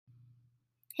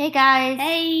Hey guys,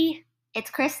 Hey, it's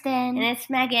Kristen, and it's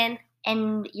Megan.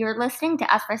 and you're listening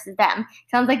to Us versus Them.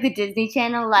 Sounds like the Disney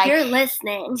Channel, You're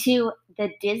listening. to the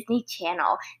Disney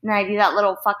Channel. And I do that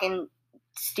little fucking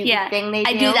stupid thing they do.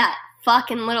 I do that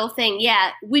fucking little thing.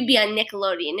 Yeah, we'd be on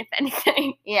Nickelodeon if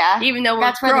anything. Yeah, Even though we're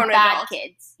that's for grown the bad adults.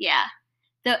 kids. Yeah,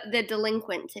 the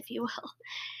delinquents, if you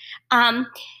will.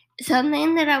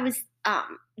 Something that I was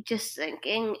just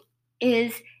thinking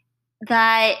is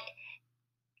that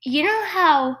you know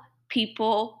how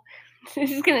people.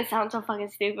 This is gonna sound so fucking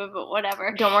stupid, but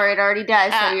whatever. Don't worry, it already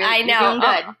does. So I know. You're doing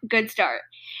good. Good start.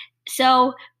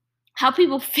 So, how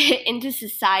people fit into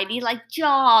society, like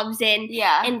jobs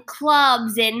and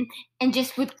clubs and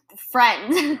just with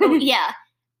friends. Yeah.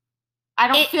 I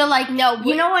don't feel like you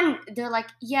know when they're like,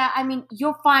 yeah, I mean,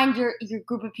 you'll find your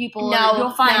group of people. No,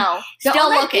 you'll find the still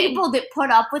only looking. people that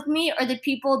put up with me are the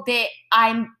people that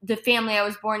I'm the family I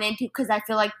was born into because I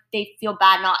feel like they feel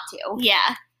bad not to.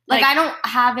 Yeah, like I don't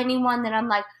have anyone that I'm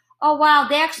like, oh wow,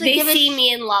 they actually see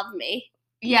me and love me.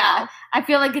 Yeah, no. I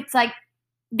feel like it's like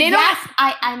don't.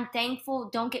 I'm thankful.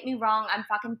 Don't get me wrong. I'm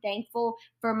fucking thankful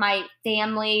for my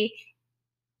family.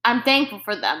 I'm thankful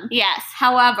for them. Yes.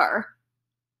 However,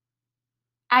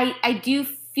 I do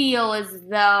feel as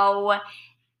though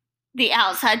the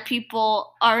outside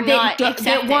people are not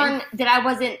accepting. That I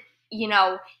wasn't,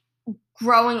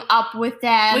 growing up with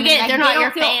them. We get it. They're not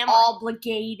your family.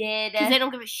 Obligated. Because they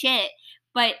don't give a shit.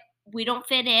 But we don't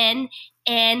fit in.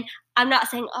 And I'm not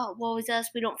saying, oh, woe is us,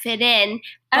 we don't fit in.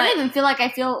 I don't even feel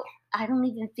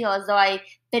as though I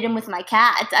fit in with my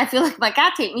cats. I feel like my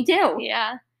cats hate me too.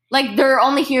 Yeah. Like they're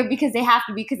only here because they have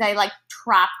to because I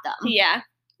trap them. Yeah.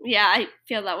 Yeah, I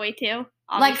feel that way too.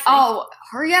 Obviously. Like, oh,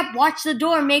 hurry up, watch the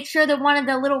door, make sure that one of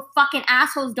the little fucking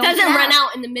assholes doesn't run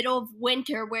out in the middle of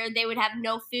winter where they would have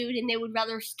no food and they would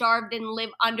rather starve than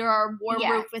live under our warm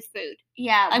roof with food.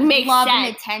 Yeah, makes love sense.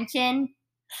 And attention.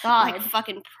 God. Like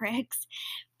fucking pricks.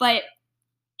 But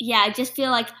yeah, I just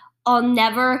feel like I'll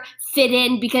never fit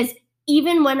in because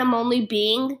even when I'm only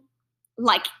being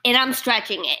and I'm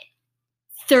stretching it,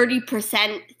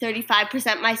 30%,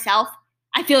 35% myself,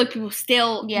 I feel like people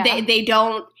still, they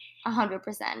don't. 100%.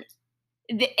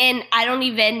 And I don't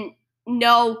even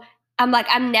know,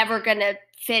 I'm never going to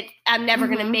fit, I'm never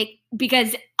going to make,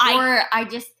 because I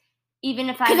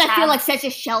feel like such a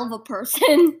shell of a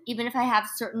person. Even if I have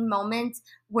certain moments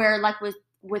where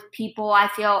with people, I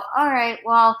feel, all right,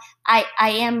 well, I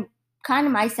am kind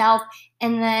of myself,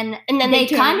 and then they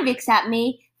kind of accept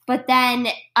me, but then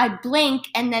I blink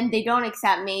and then they don't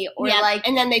accept me, or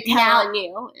and then they tell on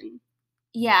you.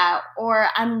 Or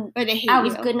they hate I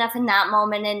was good enough in that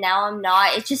moment and now I'm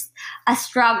not. It's just a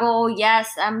struggle. Yes,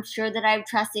 I'm sure that I have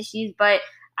trust issues, but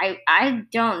I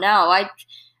don't know.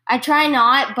 I try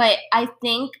not, but I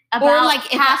think about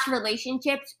past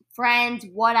relationships, friends,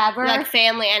 whatever. Like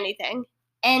family, anything.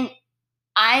 And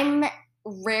I'm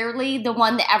rarely the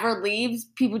one that ever leaves.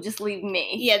 People just leave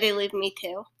me. Yeah, they leave me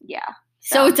too. Yeah.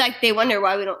 So it's like they wonder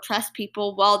why we don't trust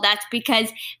people. Well, that's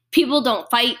because people don't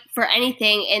fight for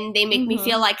anything, and they make me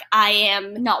feel like I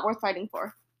am not worth fighting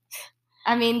for.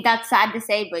 I mean, that's sad to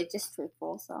say, but just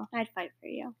truthful. So I'd fight for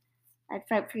you. I'd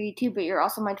fight for you too, but you're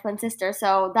also my twin sister,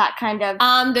 so that kind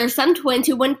of... There's some twins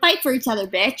who wouldn't fight for each other,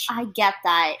 bitch. I get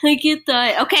that. I get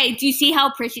that. Okay, do you see how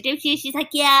appreciative she is? She's like,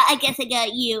 yeah, I guess I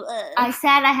got you. I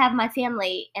said I have my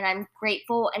family, and I'm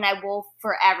grateful, and I will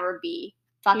forever be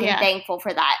fucking thankful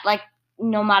for that.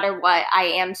 No matter what, I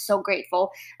am so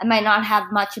grateful. I might not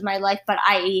have much in my life, but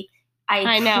I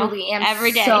truly am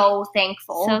every day. So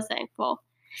thankful. So thankful.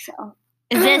 So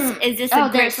is this a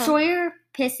there's Sawyer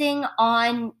pissing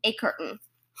on a curtain.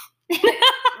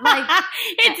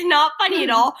 It's not funny at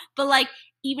all, but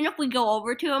even if we go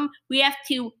over to him, we have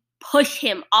to push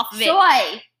him off of it.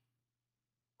 Soy.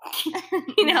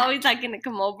 He's gonna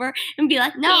come over and be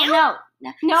like, no,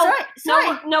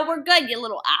 we're good, you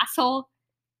little asshole.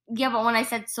 Yeah, but when I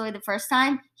said soy the first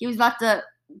time, he was about to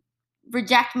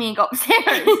reject me and go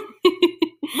upstairs.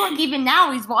 Look, even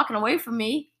now he's walking away from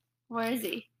me. Where is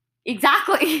he?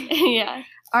 Exactly. Yeah.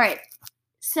 All right.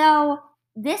 So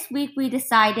this week we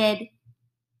decided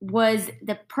was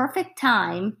the perfect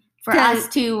time for us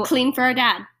to clean for our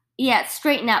dad. Yeah,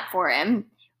 straighten up for him,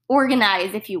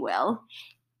 organize, if you will.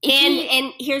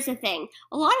 And here's the thing: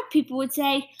 a lot of people would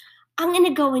say, I'm going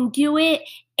to go and do it,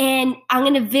 and I'm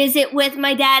going to visit with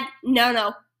my dad.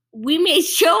 No. We made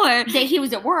sure that he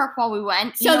was at work while we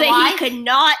went. So that he could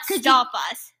not stop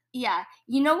us. Yeah.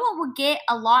 You know what would get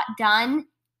a lot done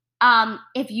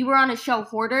if you were on a show,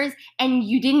 Hoarders, and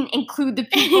you didn't include the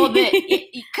people that...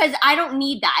 Because I don't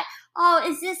need that. oh,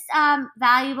 is this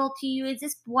valuable to you? Is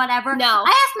this whatever? No. I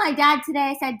asked my dad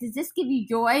today, I said, does this give you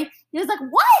joy? He was like,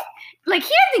 what? Like,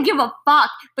 he doesn't give a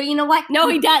fuck. But you know what? No,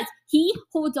 he does. He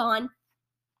holds on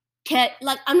to,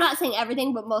 like, I'm not saying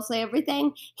everything, but mostly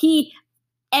everything.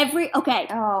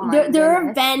 Oh my there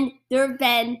have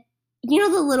been, you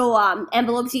know, the little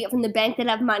envelopes you get from the bank that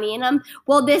have money in them?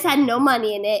 Well, this had no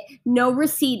money in it, no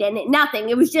receipt in it, nothing.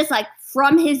 It was just like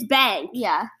from his bank.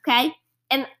 Yeah. Okay?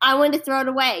 And I wanted to throw it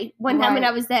away one time when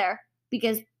I was there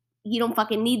because you don't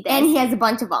fucking need this. And he has a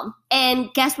bunch of them.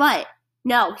 And guess what?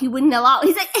 No, he wouldn't allow.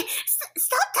 He's like, hey,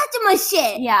 stop touching my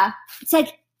shit. Yeah. It's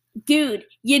like, dude,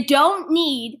 you don't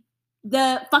need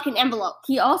the fucking envelope.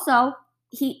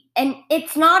 And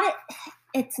it's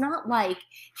not like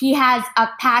he has a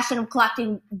passion of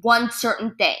collecting one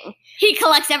certain thing. He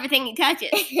collects everything he touches.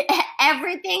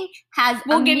 Everything has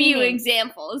We'll give you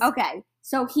examples. Okay.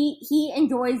 So he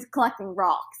enjoys collecting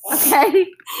rocks. Okay?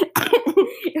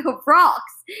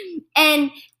 Rocks.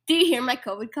 And do you hear my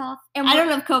COVID cough? And I don't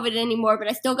have COVID anymore, but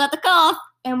I still got the cough.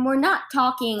 And we're not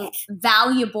talking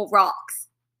valuable rocks.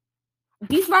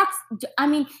 These rocks, I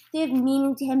mean, they have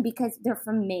meaning to him because they're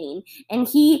from Maine. And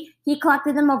he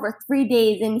collected them over 3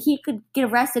 days, and he could get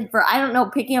arrested for, I don't know,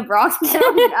 picking up rocks.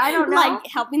 I don't know. Like,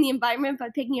 helping the environment by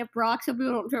picking up rocks so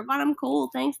people don't trip on them.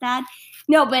 Cool, thanks, Dad.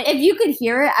 No, but if you could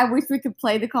hear it, I wish we could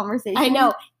play the conversation. I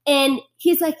know. And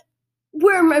he's like,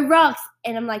 where are my rocks?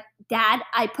 And I'm like, Dad,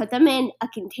 I put them in a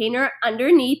container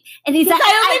underneath. And he's like,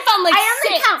 I only found like I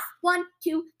only six. count 1,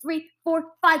 2, 3, 4,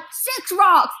 5, 6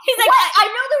 rocks. He's like, what? I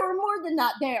know there were more than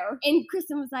that there. And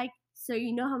Christen was like, so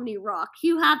you know how many rocks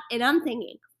you have? And I'm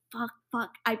thinking,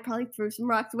 fuck, I probably threw some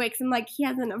rocks away. Because I'm like, he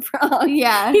has enough rocks.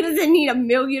 Yeah. He doesn't need a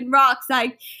million rocks.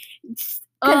 Like,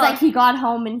 because like he got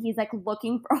home and he's like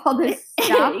looking for all this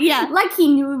stuff. Yeah. Like he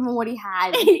knew even what he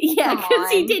had. Yeah,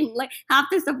 because he didn't. Like half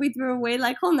the stuff we threw away,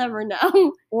 like he'll never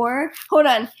know. Or hold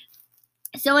on.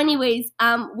 So anyways,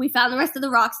 we found the rest of the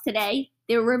rocks today.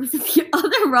 There were a few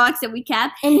other rocks that we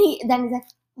kept. And he's like,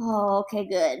 oh, okay,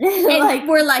 good. And like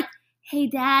we're like, hey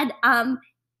Dad,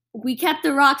 we kept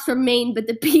the rocks from Maine, but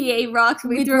the PA rocks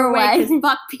we threw away because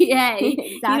fuck PA.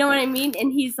 Exactly. You know what I mean?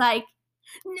 And he's like,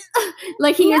 no.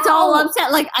 Like he gets all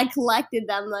upset. Like I collected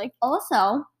them. Like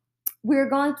also, we were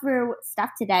going through stuff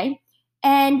today,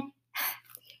 and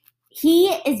he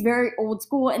is very old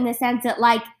school in the sense that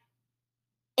like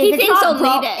if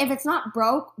it's not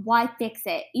broke, why fix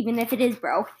it? Even if it is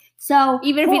broke. So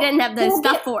even if he didn't have the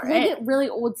stuff for it, get really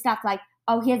old stuff like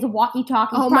he has a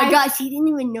walkie-talkie. Oh my gosh, he didn't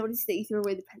even notice that you threw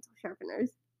away the pencil sharpeners.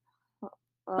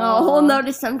 He'll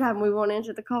notice sometime. We won't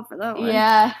answer the call for that one.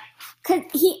 Yeah, because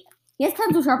he has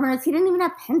pencil sharpeners. He didn't even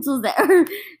have pencils there.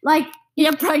 Like,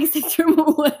 yeah, probably threw them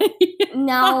away.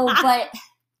 No, but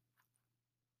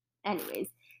anyways,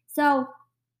 so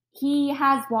he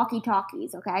has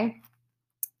walkie-talkies, okay?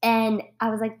 And I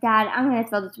was like, Dad, I'm going to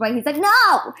throw this away. He's like,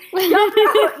 no,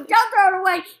 don't throw it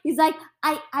away. He's like,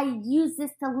 I use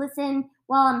this to listen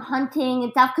while I'm hunting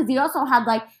and stuff. Because he also had,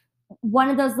 like, one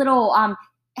of those little,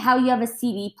 how you have a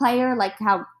CD player, like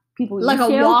how people used to.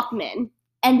 Like a Walkman.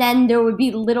 And then there would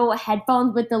be little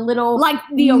headphones with the little like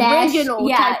the mesh, original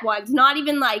type ones, not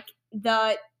even like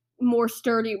the more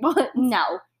sturdy ones.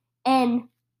 No. And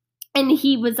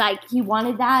he was like, he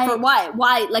wanted that. For what?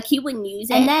 Why? Like he wouldn't use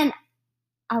it. And then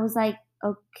I was like,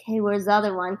 okay, where's the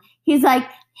other one? He's like,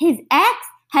 his ex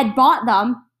had bought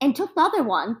them and took the other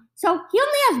one. So he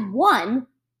only has one.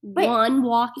 One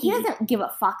walkie. He doesn't give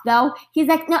a fuck though. He's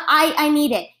like, no, I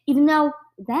need it. Even though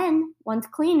then, once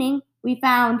cleaning, we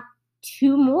found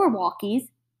 2 more walkies.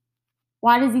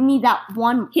 Why does he need that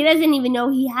one? He doesn't even know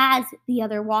he has the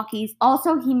other walkies.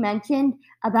 Also, he mentioned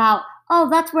about, oh,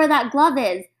 that's where that glove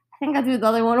is. I think I threw the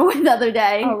other one away the other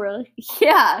day. Oh, really?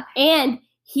 Yeah. And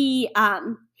he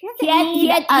doesn't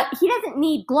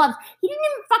need gloves. He didn't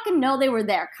even fucking know they were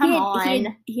there. Come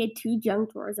on. He had 2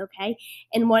 junk drawers, okay?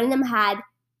 And one of them had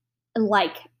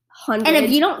like hundreds. And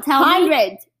if you don't tell me,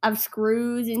 hundreds of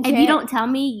screws and shit. If you don't tell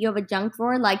me you have a junk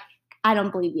drawer, like, I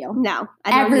don't believe you. No.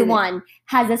 Everyone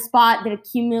has a spot that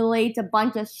accumulates a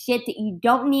bunch of shit that you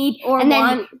don't need.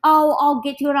 Then, I'll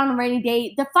get to it on a rainy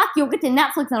day. The fuck, you'll get to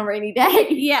Netflix on a rainy day.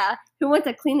 Yeah. Who wants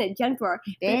to clean a junk drawer?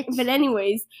 Bitch. But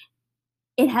anyways,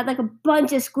 it had like a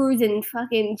bunch of screws and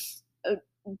fucking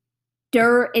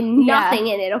dirt and nothing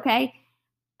in it, okay?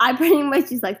 I pretty much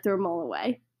just like threw them all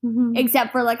away. Mm-hmm.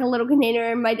 Except for like a little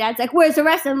container, and my dad's like, where's the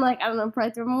rest? I'm like, I don't know,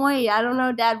 probably threw them away. I don't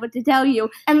know, Dad, what to tell you.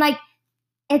 And like,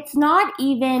 it's not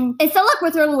like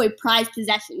we're throwing away prized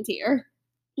possessions here.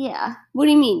 Yeah. What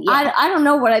do you mean? Yeah. I don't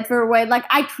know what I threw away. Like,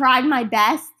 I tried my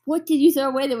best. What did you throw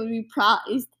away that would be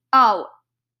prized? Oh,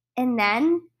 and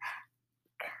then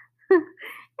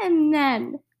And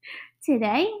then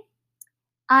today,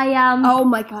 oh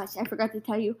my gosh, I forgot to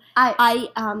tell you. I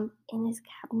in his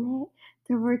cabinet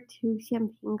there were 2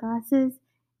 champagne glasses,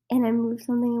 and I moved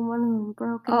something and one of them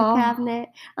broke in the cabinet.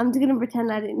 I'm just gonna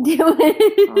pretend I didn't do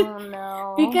it. Oh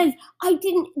no. Because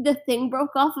the thing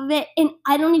broke off of it, and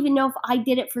I don't even know if I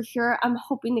did it for sure. I'm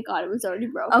hoping to God it was already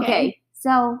broken. Okay,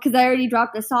 so because I already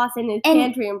dropped the sauce in his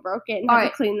pantry and broke it and had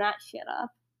to clean that shit up.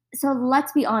 So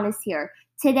let's be honest here.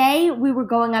 Today, we were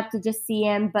going up to just see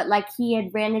him, but, like, he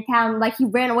had ran to town. Like, he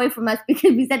ran away from us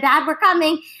because we said, Dad, we're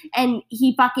coming. And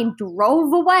he fucking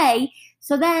drove away.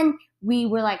 So then we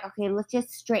were like, okay, let's just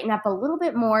straighten up a little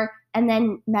bit more. And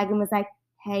then Megan was like,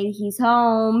 hey, he's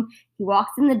home. He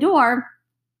walks in the door.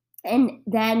 And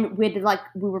then we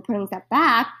were putting stuff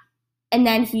back. And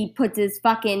then he puts his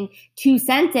fucking 2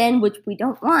 cents in, which we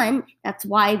don't want. That's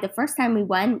why the first time we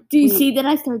went. Do you see that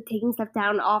I started taking stuff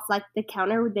down off, like, the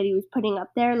counter that he was putting up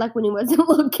there, like, when he wasn't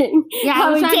looking? Yeah,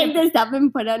 how he take the stuff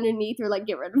and put it underneath or, like,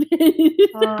 get rid of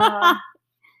it.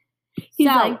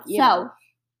 So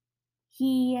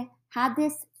he had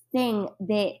this thing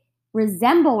that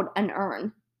resembled an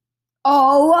urn.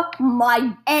 Oh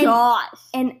my gosh.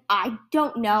 And I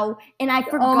don't know. And I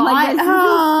forgot. Oh my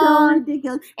gosh, so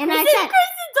ridiculous. And I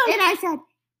said, and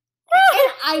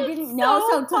I didn't know.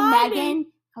 So to Megan,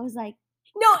 I was like,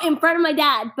 no, in front of my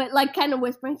dad, but like kind of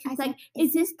whispering. She was like,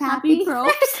 is this Pappy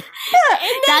Probst?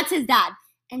 That's his dad.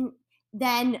 And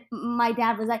then my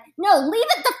dad was like, no, leave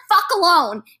it the fuck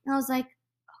alone. And I was like,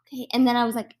 okay. And then I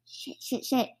was like,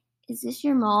 shit. Is this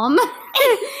your mom?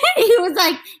 He was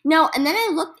like, no. And then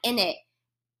I looked in it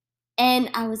and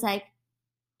I was like,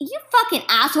 you fucking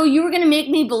asshole. You were going to make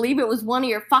me believe it was one of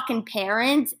your fucking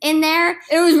parents in there.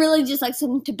 It was really just like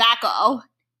some tobacco.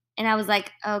 And I was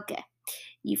like, okay,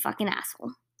 you fucking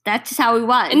asshole. That's just how he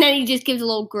was. And then he just gives a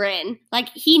little grin. Like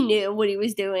he knew what he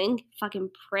was doing.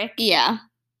 Fucking prick. Yeah.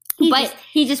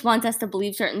 He just wants us to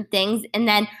believe certain things. And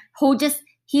then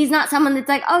he's not someone that's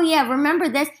like, oh yeah, remember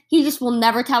this. He just will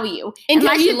never tell you.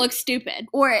 Until you look stupid.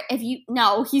 Or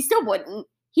no, he still wouldn't.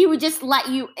 He would just let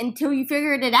you until you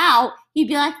figured it out. He'd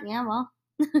be like, yeah, well,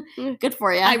 good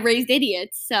for you. I raised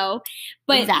idiots. So,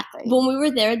 but exactly. When we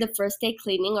were there the first day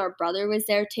cleaning, our brother was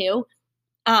there too.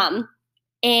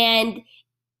 And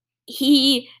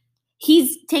he's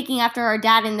taking after our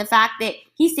dad in the fact that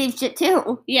he saves shit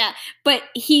too. Yeah, but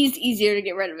he's easier to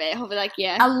get rid of it. He'll be like,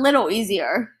 yeah. A little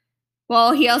easier.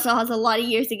 Well, he also has a lot of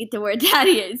years to get to where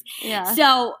Daddy is. Yeah.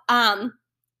 So, and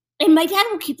my dad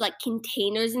will keep like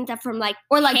containers and stuff from like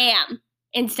ham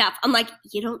and stuff. I'm like,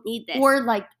 you don't need this. Or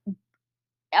like,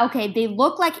 okay, they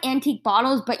look like antique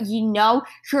bottles, but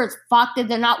sure as fuck that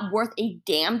they're not worth a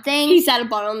damn thing. He sat a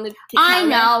bottle on the counter. I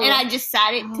know. And I just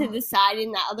sat it to the side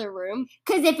in that other room.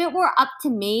 Because if it were up to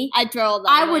me, I'd throw all that.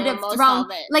 I would have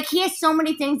thrown it. Like, he has so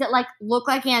many things that like look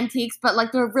like antiques, but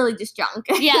like they're really just junk.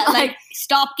 Yeah, like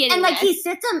stop getting and like he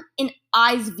sits them in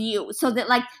eyes view so that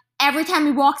like every time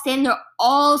he walks in, they're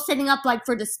all sitting up like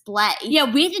for display.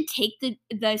 Yeah, we had to take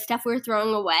the stuff we were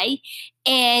throwing away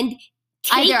and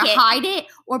either hide it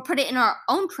or put it in our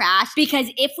own trash. Because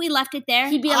if we left it there,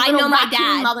 he'd be my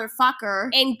dad motherfucker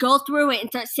and go through it and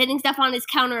start sitting stuff on his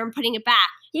counter and putting it back.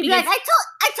 He'd be like, I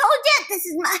told you this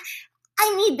is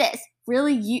I need this.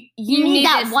 Really? You need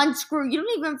that this one screw. You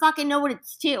don't even fucking know what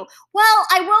it's to. Well,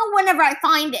 I will whenever I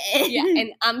find it. Yeah,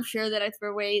 and I'm sure that I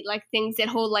throw away like things that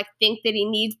he'll like think that he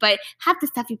needs, but half the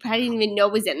stuff he probably didn't even know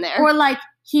was in there. Or like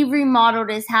he remodeled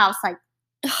his house like,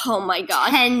 oh my gosh,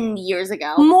 10 years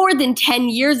ago. More than 10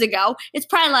 years ago. It's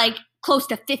probably like close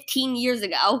to 15 years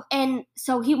ago. And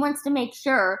so he wants to make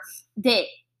sure that,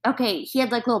 okay, he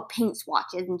had like little paint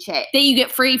swatches and shit. That you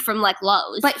get free from like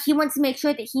Lowe's. But he wants to make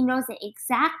sure that he knows the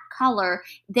exact color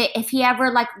that if he ever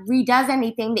like redoes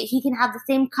anything that he can have the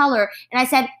same color. And I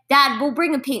said, Dad, we'll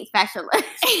bring a paint specialist. Like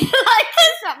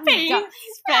paint specialist?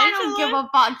 I don't give a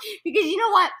fuck. Because you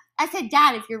know what? I said,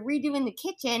 Dad, if you're redoing the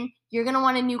kitchen, you're going to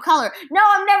want a new color. No,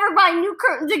 I'm never buying new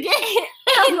curtains again.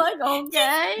 I'm like,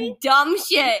 okay. Dumb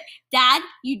shit. Dad,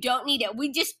 you don't need it.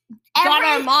 We just got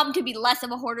our mom to be less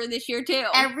of a hoarder this year, too.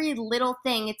 Every little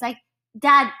thing. It's like,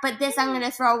 Dad, but this I'm going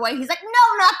to throw away. He's like,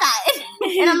 no, not that.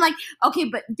 And I'm like, okay,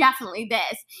 but definitely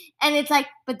this. And it's like,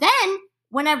 but then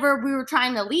whenever we were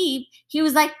trying to leave, he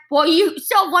was like, well, you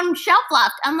still have one shelf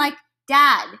left. I'm like,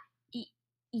 Dad,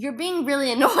 you're being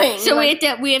really annoying. So like,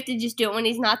 we have to just do it when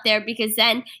he's not there, because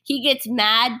then he gets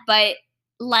mad, but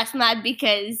less mad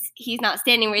because he's not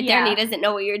standing right there and he doesn't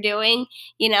know what you're doing.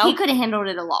 You know, he could have handled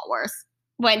it a lot worse.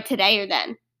 When, today or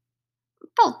then?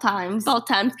 Both times.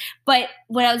 But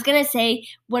what I was going to say,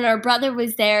 when our brother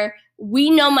was there, we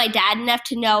know my dad enough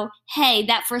to know, hey,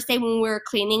 that first day when we were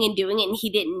cleaning and doing it and he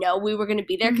didn't know we were going to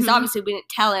be there because obviously we didn't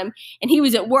tell him and he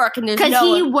was at work and there's no...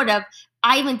 Because he would have...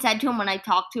 I even said to him when I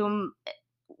talked to him,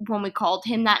 when we called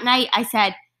him that night, I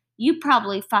said, you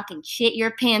probably fucking shit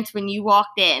your pants when you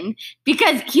walked in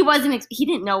because he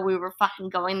didn't know we were fucking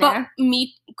going there. But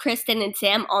me, Christen, and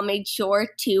Sam all made sure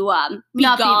to be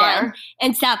not gone be there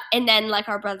and stuff. And then like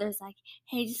our brother's like,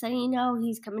 hey, just letting you know,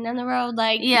 he's coming down the road.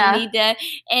 Like, you need to,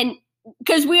 and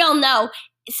because we all know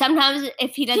sometimes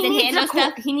if he doesn't handle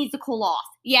stuff, he needs to cool off.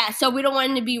 Yeah, so we don't want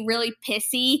him to be really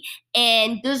pissy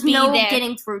and there's no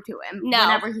getting through to him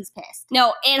whenever he's pissed.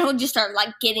 No, and he'll just start like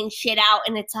getting shit out,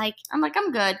 and it's like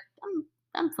I'm good.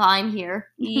 I'm fine here.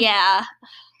 Yeah.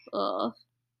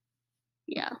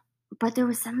 Yeah. But there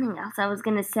was something else I was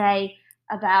gonna say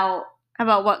about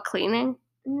what, cleaning?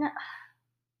 No,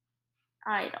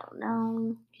 I don't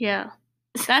know. Yeah.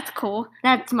 That's cool.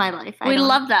 That's my life. We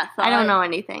love that thought. I don't know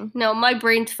anything. No, my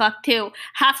brain's fucked too.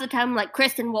 Half the time I'm like,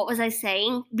 Christen, what was I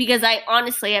saying? Because I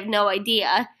honestly have no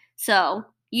idea. So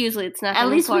usually it's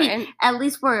nothing important. At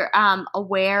least we're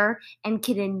aware and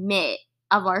can admit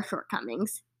of our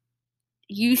shortcomings.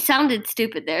 You sounded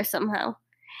stupid there somehow.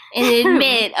 And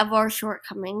admit of our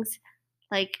shortcomings.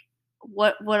 Like,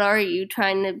 what are you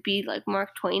trying to be, like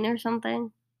Mark Twain or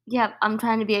something? Yep, I'm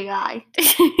trying to be a guy.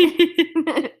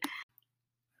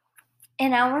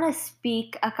 And I want to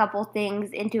speak a couple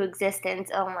things into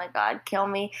existence. Oh my God, kill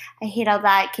me. I hate how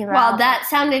that came out. Well, that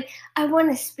sounded, I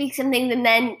want to speak something, and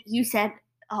then you said,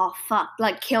 oh fuck,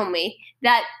 like kill me.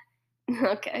 That,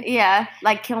 okay. Yeah,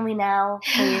 like kill me now,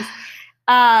 please.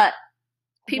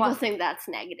 People think that's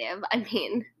negative. I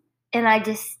mean. And I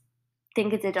just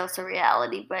think it's a dose of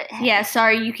reality, but. Hey. Yeah,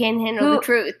 sorry, you can't handle the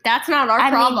truth. That's not our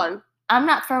problem. Mean, I'm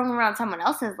not throwing around someone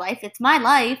else's life. It's my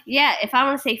life. Yeah, if I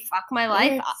want to say fuck my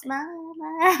life. It's my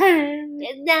life.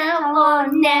 Now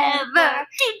or never.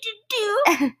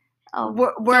 Oh,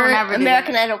 we're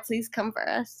American Idol. Please come for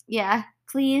us. Yeah,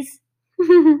 please.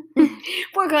 We're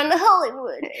going to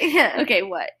Hollywood. Yeah. Okay,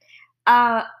 what?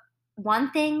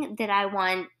 One thing that I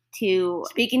want to...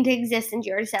 Speak into existence.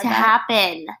 You already said that. To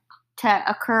happen. To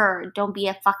occur. Don't be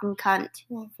a fucking cunt.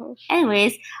 Mm-hmm.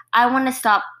 Anyways, I want to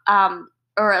stop...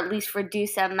 or at least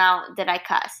reduce the amount that I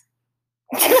cuss.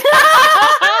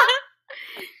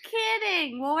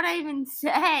 Kidding. What would I even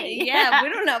say? Yeah, we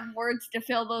don't have words to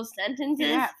fill those sentences.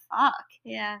 Yeah, fuck.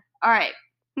 Yeah. All right.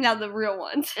 Now the real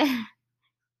ones.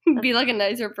 Be like a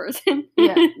nicer person.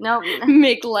 Yeah. Nope.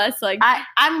 Make less like...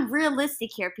 I'm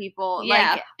realistic here, people.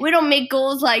 Yeah. Like, we don't make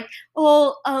goals like,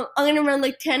 I'm going to run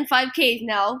like 10 5Ks.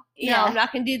 No, I'm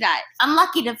not going to do that. I'm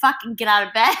lucky to fucking get out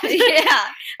of bed. Yeah.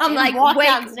 I'm like,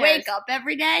 wake up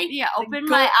every day. Yeah, open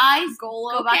my eyes,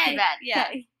 go back to bed. Yeah.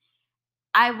 Okay.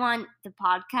 I want the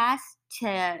podcast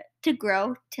to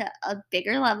grow to a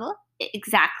bigger level.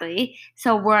 Exactly.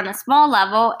 So we're on a small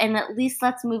level, and at least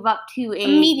let's move up to a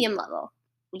medium level.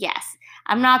 Yes.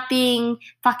 I'm not being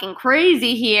fucking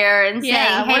crazy here and saying,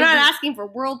 hey, we're not asking for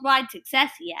worldwide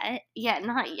success yet. Yeah,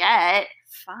 not yet.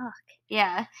 Fuck.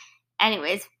 Yeah.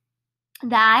 Anyways,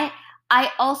 that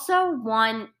I also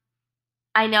want,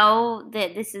 I know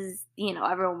that this is,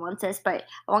 everyone wants this, but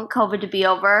I want COVID to be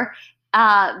over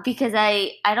because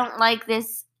I don't like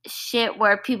this shit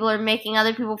where people are making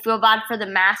other people feel bad for the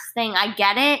mask thing. I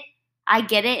get it,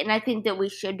 and I think that we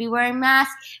should be wearing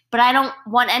masks, but I don't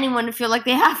want anyone to feel like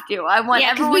they have to. I want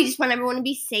everyone. We just want everyone to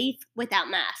be safe without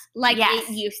masks, like it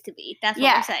used to be. That's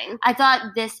what I'm saying. I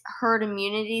thought this herd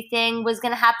immunity thing was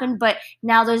going to happen, but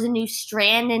now there's a new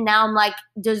strand, and now I'm like,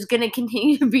 there's going to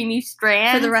continue to be new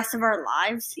strands. For the rest of our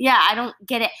lives? Yeah, I don't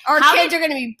get it. Our kids are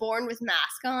going to be born with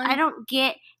masks on. I don't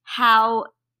get how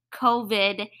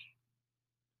COVID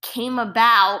came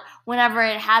about whenever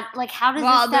it had, like, how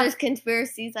does this those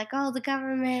conspiracies, like, the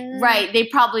government, right, they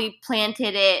probably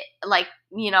planted it, like,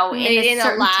 in a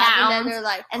certain town,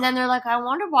 and then they're like, I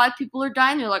wonder why people are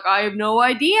dying. They're like, I have no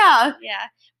idea. Yeah,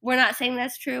 we're not saying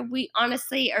that's true. We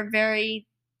honestly are very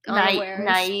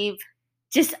naive.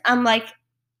 Just, I'm like,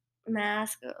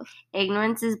 mask.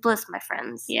 Ignorance is bliss, my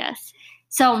friends. Yes.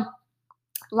 So,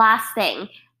 last thing,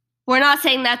 we're not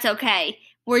saying that's okay.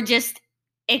 We're just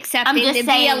accepting to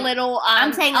be a little,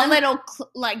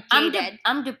 jaded.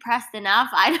 I'm depressed enough.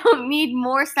 I don't need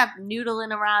more stuff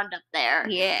noodling around up there.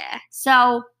 Yeah.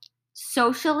 So,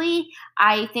 socially,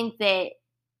 I think that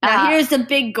Now here's the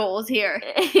big goals here.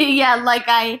 Yeah, like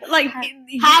I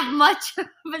have much of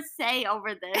a say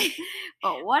over this,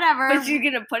 but whatever. But you're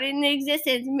gonna put it into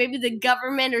existence. Maybe the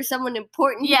government or someone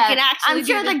important. Yeah, can actually. I'm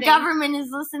sure the government is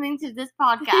listening to this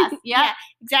podcast. Yeah,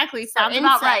 exactly. Sounds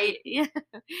about right. Yeah,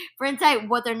 for insight,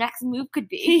 what their next move could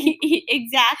be.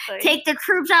 Exactly. Take the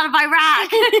troops out of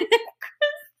Iraq.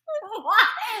 What?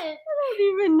 I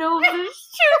don't even know if there's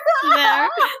troops there.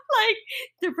 Like,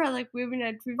 they're probably like, we haven't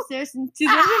had troops there since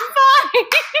 2005.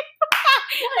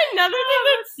 Another thing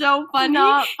that's so funny.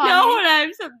 Not funny.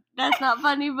 No, that's not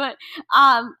funny, but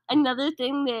another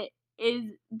thing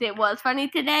that was funny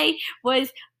today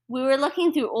was we were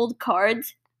looking through old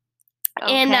cards,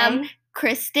 and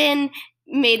Christen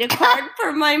made a card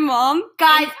for my mom.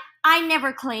 Guys, I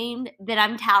never claimed that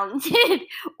I'm talented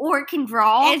or can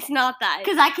draw. It's not that.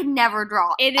 Because I can never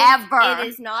draw. It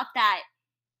is not that.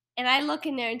 And I look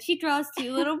in there, and she draws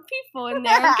two little people in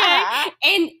there, okay?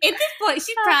 And at this point,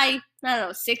 she's probably, I don't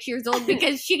know, 6 years old,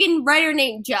 because she can write her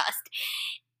name Just.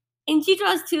 And she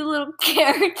draws two little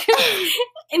characters.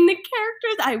 And the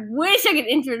characters, I wish I could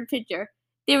insert a picture.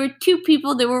 They were two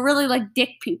people. They were really like dick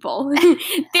people.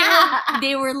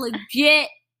 They were legit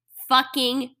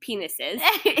fucking penises.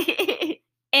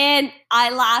 And I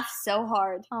laughed so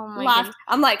hard. Oh my god.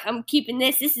 I'm like, I'm keeping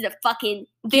this. This is a fucking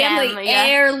family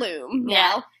heirloom.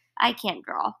 Yeah. I can't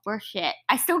draw for shit.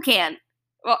 I still can't.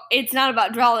 Well, it's not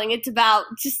about drawing. It's about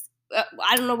just,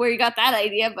 I don't know where you got that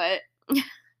idea, but.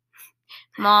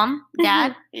 Mom,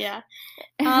 Dad. Yeah.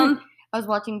 I was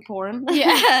watching porn.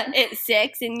 Yeah. At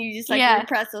 6, and you just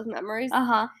repress those memories.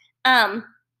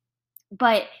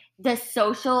 But the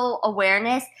social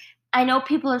awareness, I know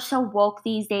people are so woke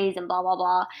these days and blah, blah,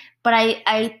 blah. But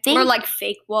I think. Or like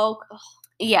fake woke. Ugh.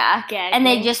 Yeah. And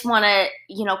they just want to,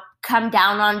 come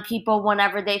down on people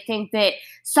whenever they think that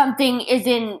something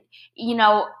isn't,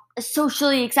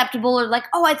 socially acceptable, or like,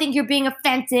 oh, I think you're being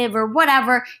offensive or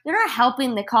whatever. You're not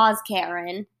helping the cause,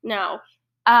 Karen. No.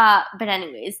 But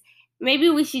anyways.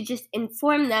 Maybe we should just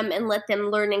inform them and let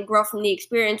them learn and grow from the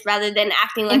experience, rather than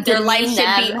acting like their life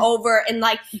should be over and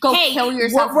like, go kill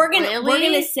yourself. We're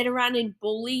gonna sit around and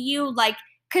bully you, like,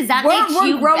 because that makes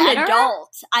you grown better?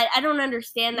 Adults. I don't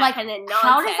understand that kind of nonsense.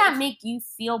 How does that make you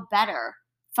feel better?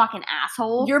 Fucking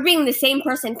asshole. You're being the same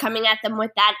person coming at them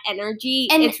with that energy,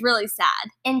 and it's really sad.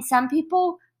 And some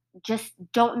people just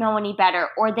don't know any better,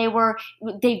 or they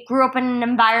grew up in an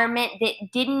environment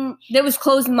that was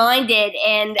closed-minded,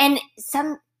 and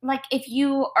some, like, if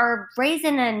you are raised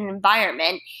in an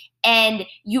environment and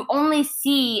you only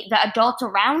see the adults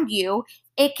around you,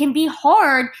 it can be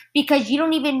hard because you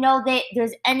don't even know that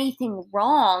there's anything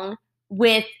wrong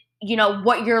with,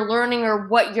 what you're learning or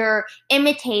what you're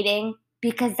imitating,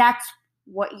 because that's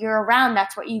what you're around.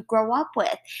 That's what you grow up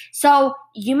with. So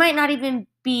you might not even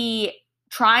be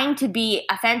trying to be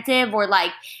offensive or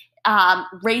like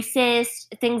racist,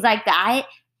 things like that,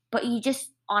 but you just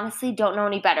honestly don't know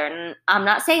any better. And I'm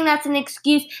not saying that's an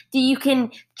excuse that you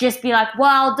can just be like,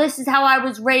 well, this is how I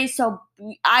was raised, so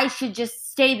I should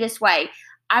just stay this way.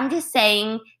 I'm just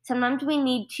saying sometimes we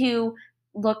need to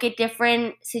look at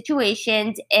different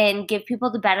situations and give people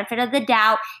the benefit of the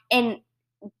doubt and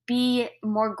be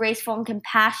more graceful and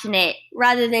compassionate,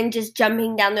 rather than just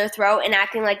jumping down their throat and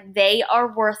acting like they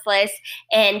are worthless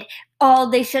and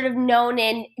they should have known,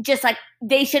 and just like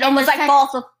they should almost like fall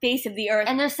off the face of the earth.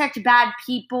 And they're such bad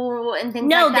people and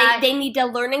things like that. No, they need to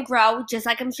learn and grow, just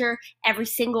like I'm sure every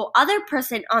single other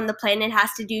person on the planet has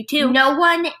to do too. No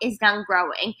one is done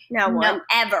growing. No one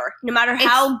ever. No matter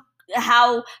how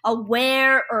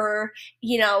aware or,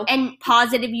 and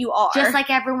positive you are. Just like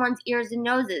everyone's ears and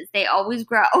noses. They always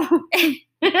grow.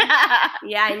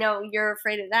 Yeah, I know. You're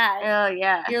afraid of that. Oh,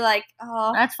 yeah. You're like,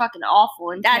 oh. That's fucking awful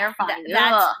and terrifying.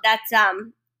 That's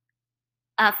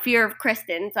a fear of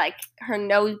Christen's, like her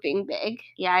nose being big.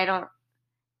 Yeah,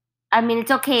 I mean,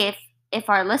 it's okay if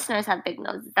our listeners have big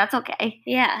noses. That's okay.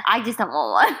 Yeah. I just don't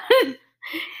want one.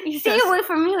 Stay away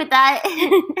from me with that.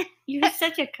 You're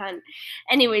such a cunt.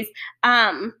 Anyways,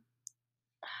 all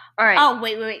right. Oh,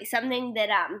 wait. Something that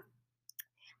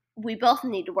we both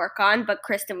need to work on, but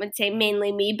Christen would say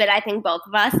mainly me, but I think both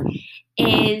of us,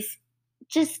 is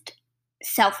just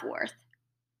self-worth.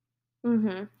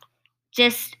 Mm-hmm.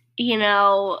 Just,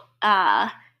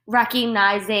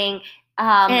 recognizing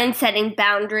and setting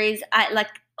boundaries. I like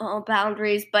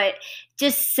boundaries, but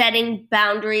just setting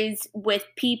boundaries with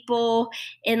people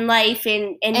in life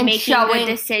and making good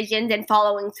decisions and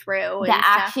following through. The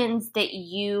actions that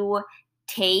you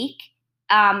take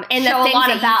and show a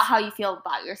lot about how you feel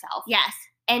about yourself. Yes.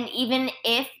 And even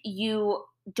if you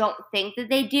don't think that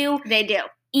they do. They do.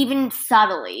 even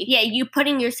subtly. Yeah, you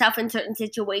putting yourself in certain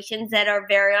situations that are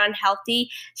very unhealthy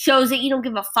shows that you don't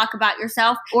give a fuck about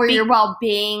yourself. Or your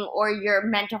well-being or your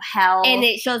mental health. And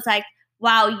it shows like,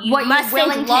 wow, you what must you're think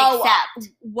willing to low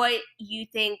accept. what you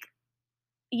think,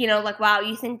 like, wow,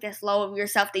 you think this low of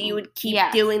yourself that you would keep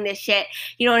doing this shit.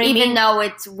 You know what I mean? Even though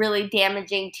it's really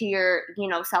damaging to your,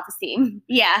 self-esteem.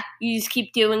 Yeah, you just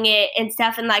keep doing it and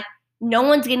stuff. And, like, no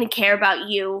one's going to care about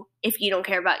you if you don't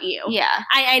care about you. Yeah.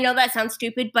 I know that sounds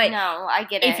stupid, but no, I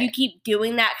get it. If you keep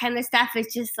doing that kind of stuff,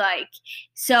 it's just like,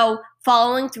 so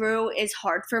following through is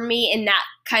hard for me in that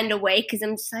kind of way because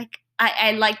I'm just like,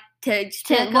 I like to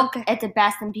look at the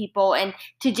best in people and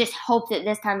to just hope that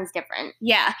this time is different.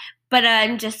 Yeah. But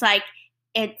I'm just like,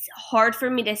 it's hard for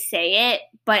me to say it,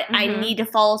 but I need to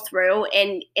follow through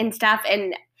and stuff.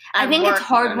 And I think it's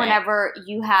hard whenever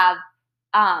you have,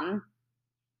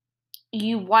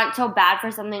 you want so bad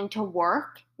for something to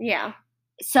work. Yeah.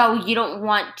 So you don't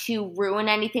want to ruin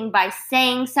anything by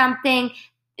saying something.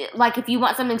 Like, if you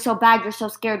want something so bad, you're so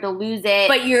scared to lose it.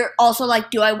 But you're also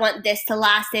like, do I want this to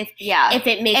last if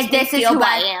it makes me this feel is who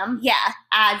bad? I am. Yeah.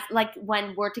 As, like,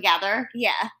 when we're together.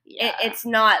 Yeah. It's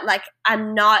not, like,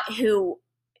 I'm not who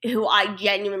I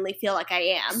genuinely feel like I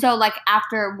am. So, like,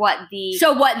 after this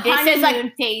is,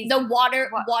 like, phase. The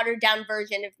watered down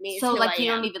version of me is so, who like, I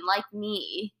you am. don't even like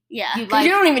me. Yeah. Because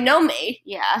you don't even know me.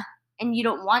 Yeah. And you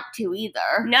don't want to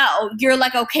either. No, you're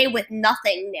like okay with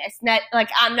nothingness. Not like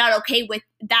I'm not okay with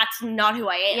that's not who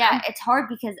I am. Yeah, it's hard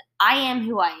because I am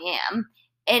who I am.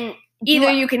 And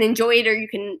either you can enjoy it or you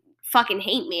can fucking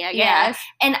hate me, I guess.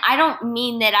 And I don't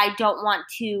mean that I don't want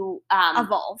to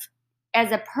evolve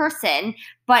as a person,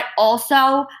 but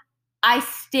also I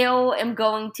still am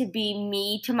going to be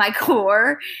me to my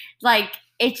core. Like,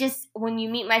 it's just when you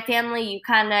meet my family, you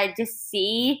kind of just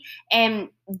see, and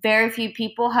very few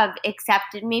people have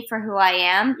accepted me for who I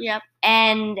am. Yep.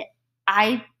 And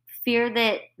I fear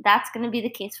that that's going to be the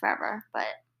case forever. But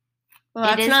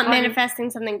that's not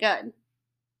manifesting something good.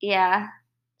 Yeah.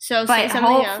 So but say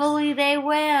something hopefully else. They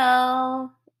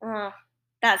will.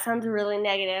 That sounds really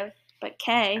negative. But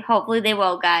okay. Hopefully they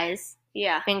will, guys.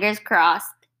 Yeah. Fingers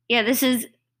crossed. Yeah,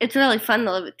 it's really fun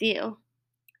to live with you.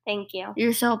 Thank you.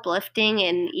 You're so uplifting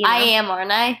and, I am,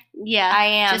 aren't I? Yeah. I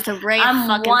am. Just a ray of I'm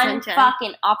fucking one sunshine.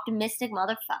 fucking optimistic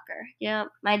motherfucker. Yeah.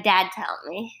 My dad told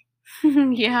me.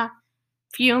 Yeah.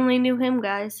 If you only knew him,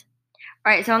 guys.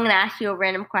 All right, so I'm going to ask you a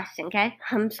random question, okay?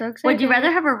 I'm so excited. Would you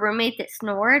rather have a roommate that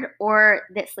snored or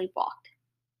that sleepwalked?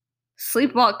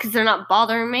 Sleepwalk because they're not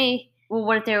bothering me. Well,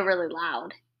 what if they were really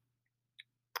loud?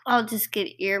 I'll just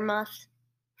get earmuffs.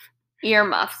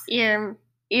 Earmuffs.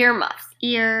 Earmuffs.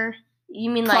 You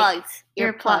mean plugs.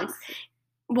 Like earplugs.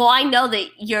 Well, I know that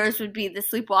yours would be the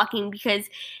sleepwalking because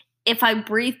if I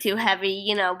breathe too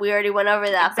heavy, we already went over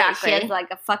that. Exactly. But she has like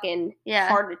a fucking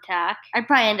heart attack. I'd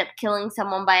probably end up killing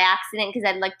someone by accident because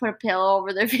I'd like put a pillow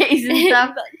over their face and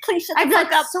stuff. Please shut the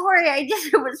fuck up. Sorry, I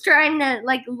just was trying to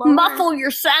like muffle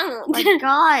your sound. My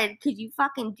God, could you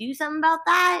fucking do something about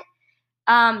that?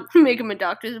 Make him a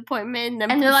doctor's appointment.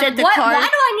 And they're like, what? Why do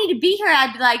I need to be here?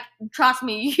 I'd be like, trust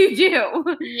me, you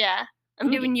do. Yeah. I'm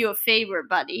doing you a favor,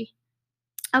 buddy.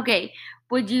 Okay.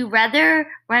 Would you rather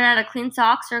run out of clean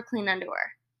socks or clean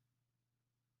underwear?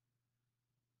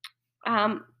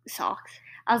 Socks.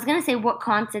 I was going to say what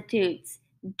constitutes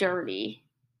dirty.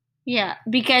 Yeah,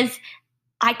 because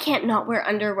I can't not wear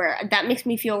underwear. That makes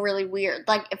me feel really weird.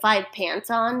 Like, if I have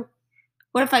pants on,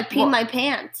 what if I pee my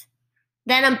pants?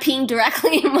 Then I'm peeing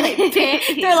directly in my pants.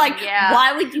 They're like,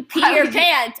 why would you pee your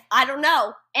pants? I don't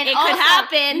know. And it also, could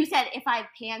happen. You said if I have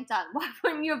pants on. Why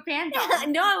wouldn't you have pants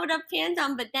on? No, I would have pants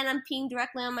on, but then I'm peeing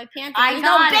directly on my pants. There's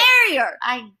no barrier.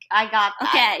 I got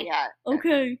that. Okay. Yeah.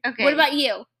 Okay. What about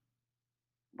you?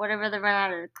 Would I rather run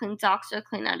out of clean socks or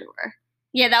clean underwear?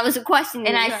 Yeah, that was a question.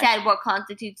 And I said what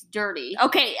constitutes dirty.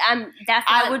 Okay,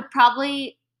 I would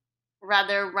probably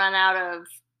rather run out of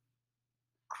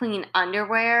clean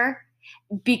underwear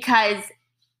because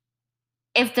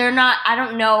if they're not, I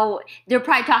don't know, they're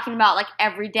probably talking about like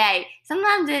every day.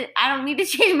 Sometimes I don't need to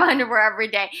change my underwear every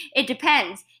day. It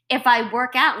depends. If I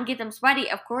work out and get them sweaty,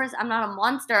 of course, I'm not a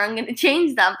monster. I'm going to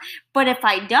change them. But if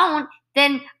I don't,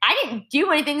 then I didn't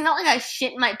do anything. It's not like I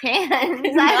shit in my pants.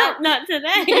 Not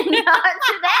today. Not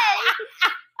today.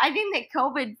 I think that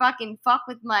COVID fucking fucked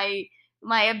with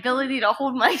my ability to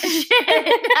hold my shit.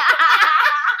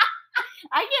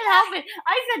 I can't help it.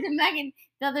 I said to Megan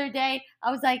the other day,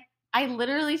 I was like, I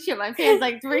literally shit my pants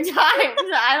like 3 times.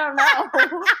 I don't know.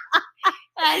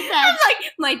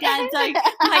 My dad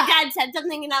said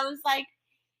something and I was like,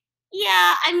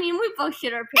 yeah, I mean, we both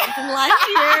shit our pants in the last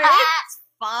year. It's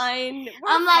fine.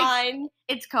 We're fine.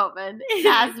 It's COVID.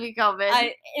 It has to be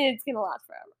COVID. It's going to last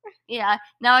forever. Yeah.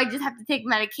 Now I just have to take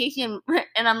medication,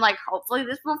 and I'm like, hopefully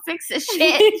this will fix this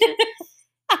shit.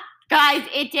 Guys,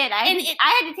 it did. I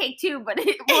had to take 2, but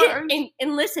it worked.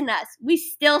 And listen to us. We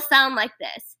still sound like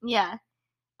this. Yeah.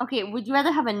 Okay, would you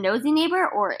rather have a nosy neighbor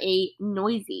or a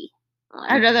noisy one?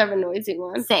 I'd rather have a noisy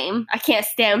one. Same. I can't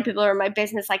stand when people are in my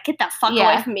business. Like, get the fuck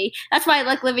away from me. That's why I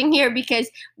like living here, because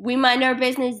we mind our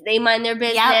business. They mind their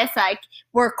business. Yep. Like,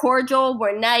 we're cordial.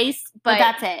 We're nice. But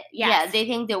that's it. Yes. Yeah, they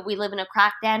think that we live in a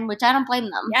crack den, which I don't blame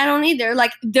them. I don't either.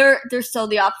 Like, they're so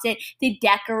the opposite. They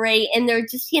decorate, and they're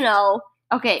just,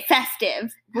 okay,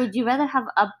 festive. Would you rather have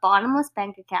a bottomless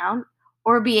bank account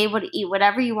or be able to eat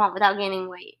whatever you want without gaining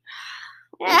weight?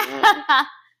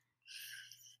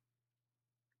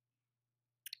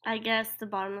 I guess the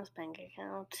bottomless bank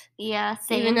account. Yeah,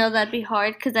 same. Even though that'd be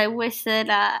hard, because I wish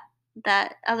that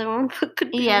that other one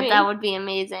could be me. That would be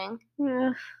amazing.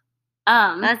 Yeah.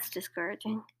 That's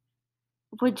discouraging.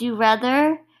 Would you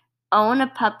rather own a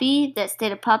puppy that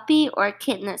stayed a puppy or a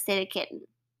kitten that stayed a kitten?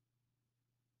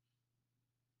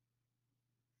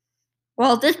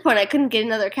 Well, at this point, I couldn't get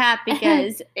another cat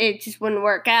because it just wouldn't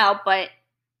work out. But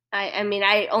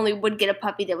I only would get a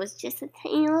puppy that was just a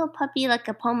tiny little puppy, like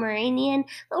a Pomeranian,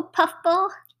 little puffball.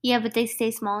 Yeah, but they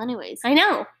stay small anyways. I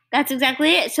know. That's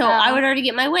exactly it. So I would already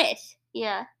get my wish.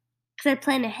 Yeah. Because I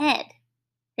plan ahead.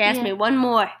 They asked me one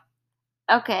more.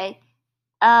 Okay.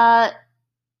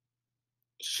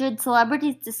 Should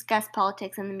celebrities discuss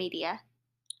politics in the media?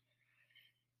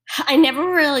 I never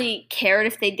really cared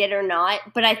if they did or not,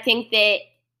 but I think that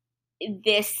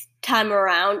this time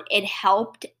around it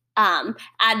helped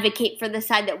advocate for the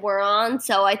side that we're on.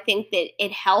 So I think that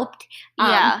it helped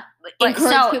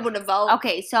encourage people to vote.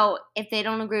 Okay, so if they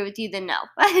don't agree with you, then no.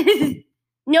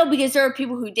 No, because there are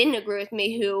people who didn't agree with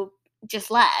me who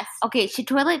just left. Okay, should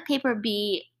toilet paper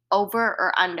be over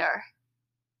or under?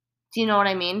 Do you know what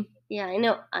I mean? Yeah,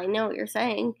 I know what you're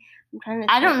saying.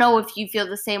 I don't know if you feel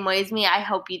the same way as me. I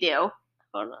hope you do.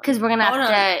 Because we're going to have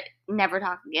to never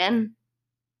talk again.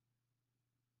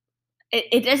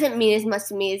 It doesn't mean as much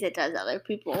to me as it does other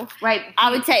people. Right. I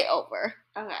would say over.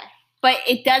 Okay. But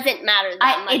it doesn't matter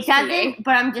that much. It doesn't,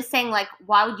 but I'm just saying, like,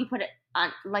 why would you put it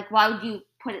on, like, why would you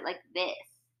put it like this?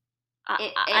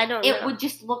 I don't know. It would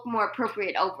just look more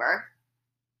appropriate over.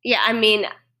 Yeah, I mean,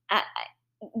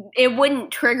 it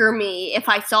wouldn't trigger me if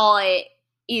I saw it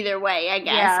either way, I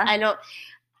guess. Yeah. I don't.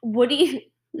 What do you?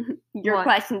 Your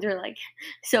questions are like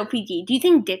so PG. Do you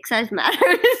think dick size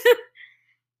matters?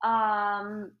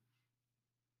 I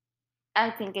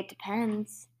think it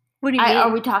depends. What do you mean?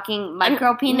 Are we talking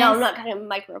micro penis? No, I'm not talking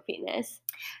micro penis.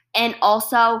 And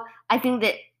also, I think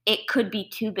that it could be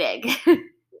too big.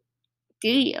 Do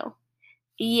you?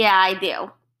 Yeah, I do.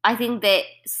 I think that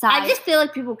size. I just feel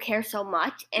like people care so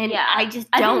much, and I just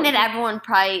don't. I think that everyone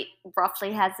probably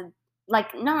roughly has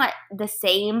not the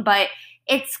same, but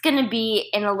it's gonna be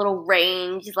in a little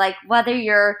range. Like whether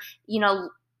you're,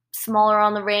 smaller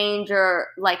on the range or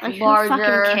like larger. Who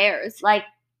fucking cares? Like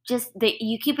just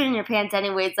you keep it in your pants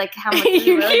anyways. Like how much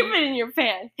you really... keep it in your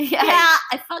pants? Yeah,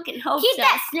 I fucking hope keep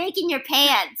that snake in your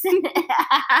pants.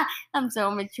 I'm so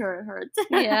mature. It hurts.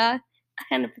 Yeah.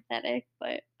 Kind of pathetic,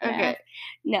 but okay.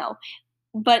 No,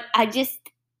 but I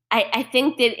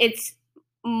think that it's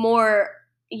more,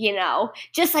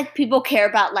 just like people care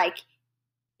about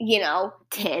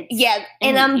tits,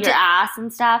 and your ass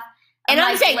and stuff. And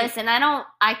I'm saying, listen,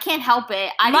 I can't help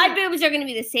it. My boobs are going to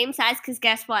be the same size because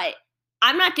guess what?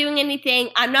 I'm not doing anything.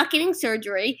 I'm not getting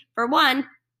surgery. For one,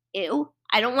 ew.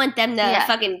 I don't want them to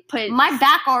fucking put my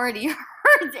back already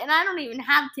hurts, and I don't even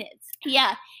have tits.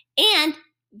 Yeah, and.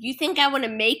 You think I want to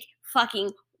make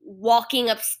fucking walking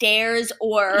upstairs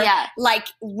or like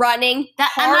running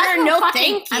harder? No,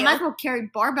 thank you. I might as well carry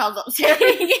barbells upstairs.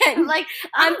 Like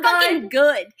I'm fucking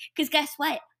good. Because guess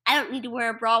what? I don't need to wear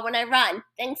a bra when I run.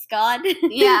 Thanks God.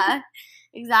 Yeah,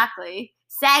 exactly.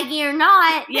 Saggy or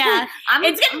not,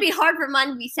 it's gonna be hard for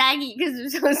mine to be saggy because they're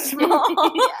so small.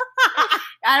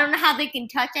 I don't know how they can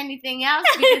touch anything else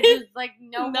because there's like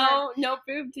no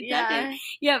boob to touch it.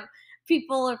 Yeah,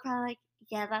 people are probably like.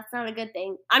 Yeah, that's not a good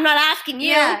thing. I'm not asking you.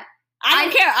 Yeah. I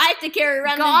don't care. I have to carry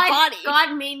around this body.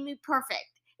 God made me perfect.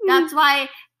 That's why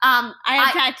I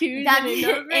have tattoos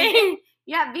and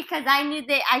yeah, because I knew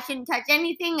that I shouldn't touch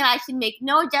anything and I should make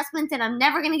no adjustments and I'm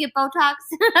never going to get Botox.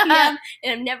 And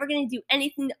I'm never going to do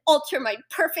anything to alter my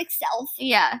perfect self.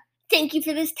 Yeah. Thank you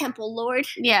for this temple, Lord.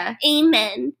 Yeah.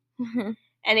 Amen.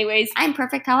 Anyways. I'm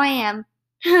perfect how I am.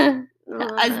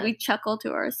 As we chuckle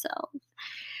to ourselves.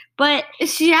 But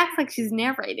she acts like she's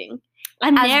narrating.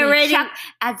 I'm narrating.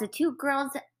 As the two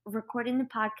girls recording the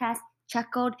podcast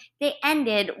chuckled. They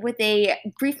ended with a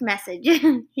brief message.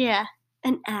 Yeah,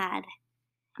 an ad.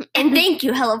 And thank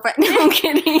you, HelloFresh. No, I'm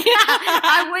kidding.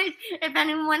 I wish if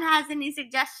anyone has any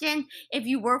suggestions, if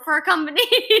you work for a company.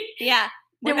 Yeah.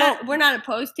 We're not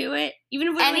opposed to it. Even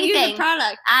if we don't use the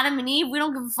product. Adam and Eve, we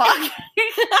don't give a fuck.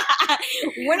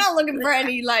 We're not looking for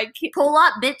any pull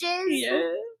up bitches.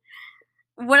 Yeah.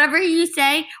 Whatever you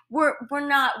say, we're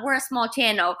a small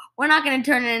channel. We're not gonna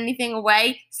turn anything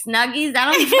away. Snuggies,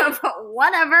 I don't give a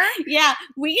whatever. Yeah,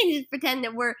 we can just pretend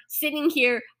that we're sitting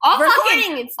here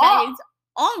recording it.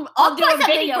 I'll do a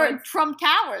video for Trump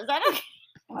Towers. I don't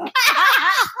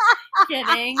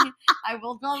kidding. I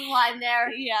will draw the line there.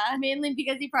 Yeah. Mainly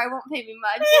because he probably won't pay me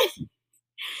much.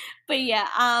 But yeah,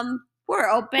 we're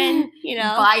open, you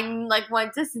know. Biden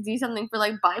wants us to do something for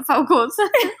bifocals.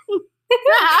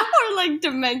 Or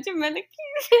dementia medication.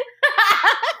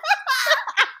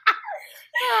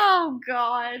 Oh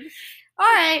God. All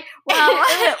right. Well,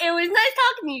 it was nice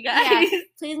talking to you guys. Yeah,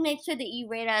 please make sure that you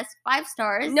rate us 5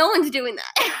 stars. No one's doing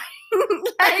that.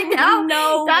 I know.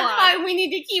 No. That's why we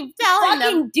need to keep telling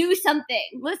them. Do something.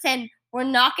 Listen, we're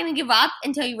not going to give up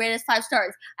until you rate us 5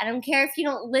 stars. I don't care if you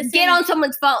don't listen. Get on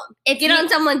someone's phone. Get on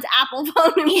someone's Apple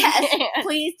phone. Yes,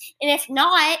 please. And if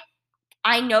not,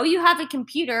 I know you have a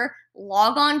computer.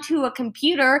 Log on to a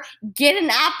computer. Get an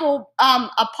Apple,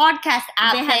 a podcast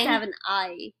app. They have to have an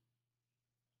I.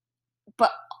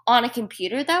 But on a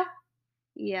computer, though?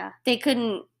 Yeah. They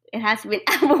couldn't. It has to be an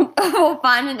Apple. We'll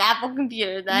find an Apple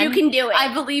computer then. You can do it.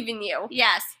 I believe in you.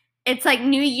 Yes. It's like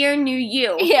new year, new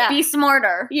you. Yeah. Be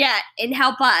smarter. Yeah, and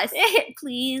help us.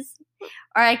 Please.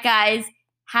 All right, guys.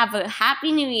 Have a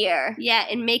happy new year. Yeah,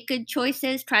 and make good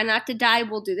choices. Try not to die.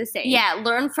 We'll do the same. Yeah,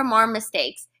 learn from our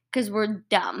mistakes because we're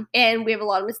dumb. And we have a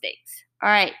lot of mistakes. All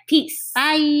right. Peace.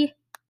 Bye.